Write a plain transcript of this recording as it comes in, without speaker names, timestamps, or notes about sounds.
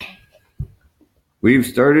We've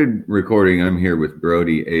started recording. I'm here with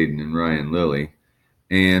Brody, Aiden, and Ryan Lilly.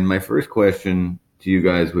 And my first question to you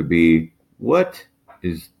guys would be, what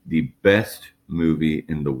is the best movie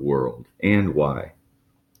in the world and why?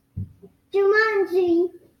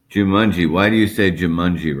 Jumanji. Jumanji. Why do you say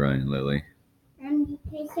Jumanji, Ryan Lilly?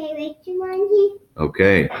 Because I like Jumanji.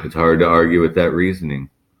 Okay, it's hard to argue with that reasoning.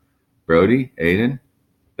 Brody, Aiden,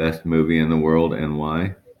 best movie in the world and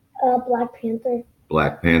why? Black Panther.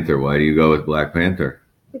 Black Panther. Why do you go with Black Panther?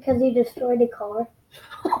 Because he destroyed a car.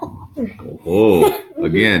 Oh,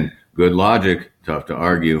 again, good logic. Tough to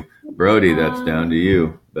argue. Brody, that's down to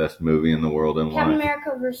you. Best movie in the world and Captain why?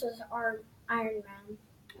 America versus Iron Man.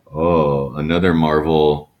 Oh, another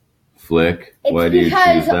Marvel flick. Why do you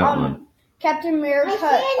choose that one? Captain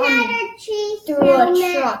America threw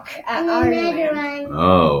a truck at Iron Man.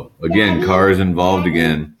 Oh, again, cars involved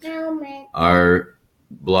again. Our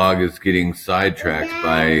blog is getting sidetracked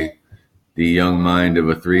by the young mind of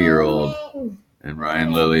a 3-year-old. And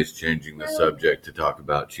Ryan Lilly's changing the subject to talk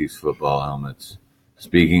about Chiefs football helmets.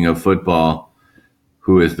 Speaking of football,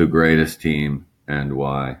 who is the greatest team and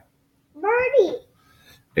why? Birdie.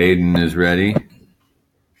 Aiden is ready.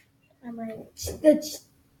 I'm ready.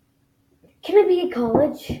 Can it be a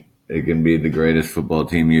college? It can be the greatest football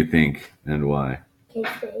team you think and why.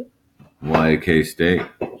 K-State. Why K-State?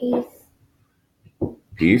 Heath.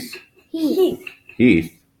 Peace? Heath.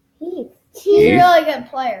 Heath. He's Heath? a really good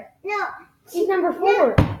player. No. He's number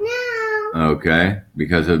 4. No. Okay,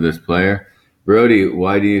 because of this player. Brody,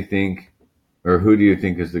 why do you think, or who do you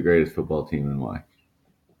think is the greatest football team and why?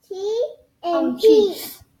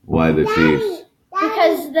 Chiefs. Why the Chiefs?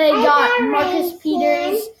 Because they got Marcus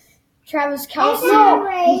Peters, Travis Kelce,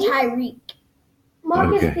 and Tyreek.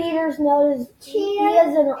 Marcus Okay. Peters knows he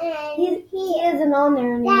isn't on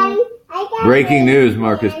there anymore. Breaking news,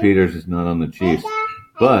 Marcus Peters is not on the Chiefs,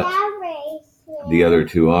 but the other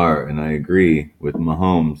two are, and I agree with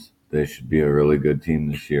Mahomes. They should be a really good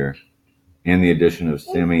team this year. And the addition of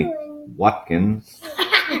Sammy Watkins.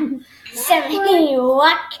 Sammy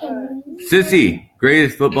Watkins. Sissy,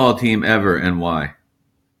 greatest football team ever and why?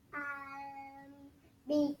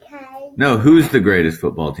 Because No, who's the greatest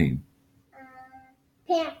football team?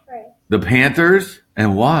 Panthers. The Panthers?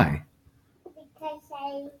 And why? Because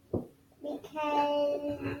I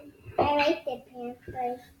like the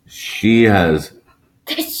Panthers. She has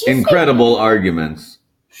incredible arguments.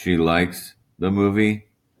 She likes the movie.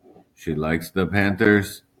 She likes the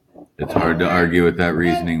Panthers. It's hard to argue with that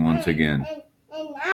reasoning once again.